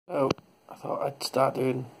So I thought I'd start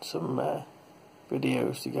doing some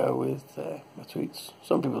videos to go with my tweets.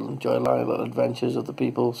 Some people enjoy my little adventures, other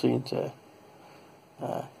people seem to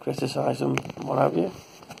criticise them and what have you.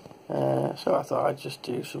 So I thought I'd just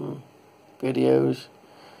do some videos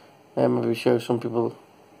and maybe show some people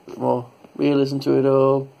a bit more realism to it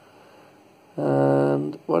all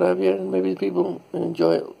and what have you. And maybe people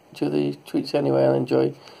enjoy it, to the tweets anyway, and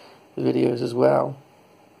enjoy the videos as well.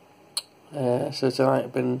 So tonight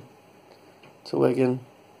I've been to Wigan,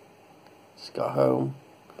 just got home,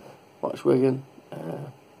 watched Wigan,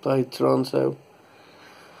 played Toronto.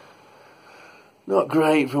 Not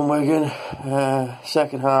great from Wigan.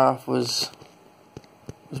 Second half was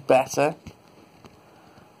better,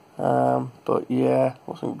 but yeah,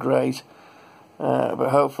 wasn't great. But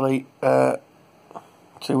hopefully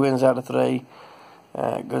 2 wins out of 3.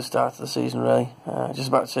 Good start to the season, really. Just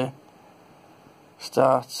about to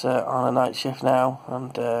start on a night shift now,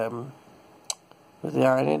 and with the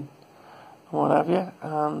ironing and what have you.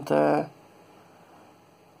 And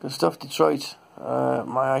good stuff. Detroit,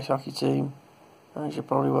 my ice hockey team, as you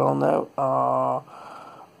probably well know, are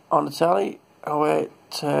on the telly away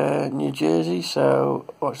at New Jersey, so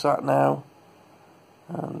watch that now,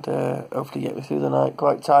 and hopefully get me through the night.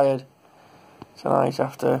 Quite tired tonight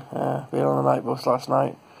after being on the night bus last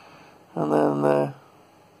night, and then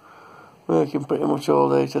working pretty much all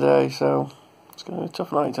day today, so it's going to be a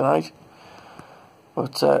tough night tonight,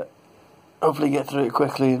 but hopefully get through it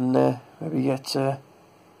quickly and maybe get some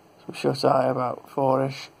shut eye about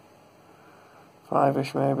 4ish,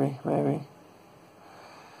 5ish maybe.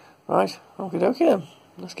 Right, okie dokie then,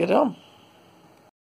 let's get on.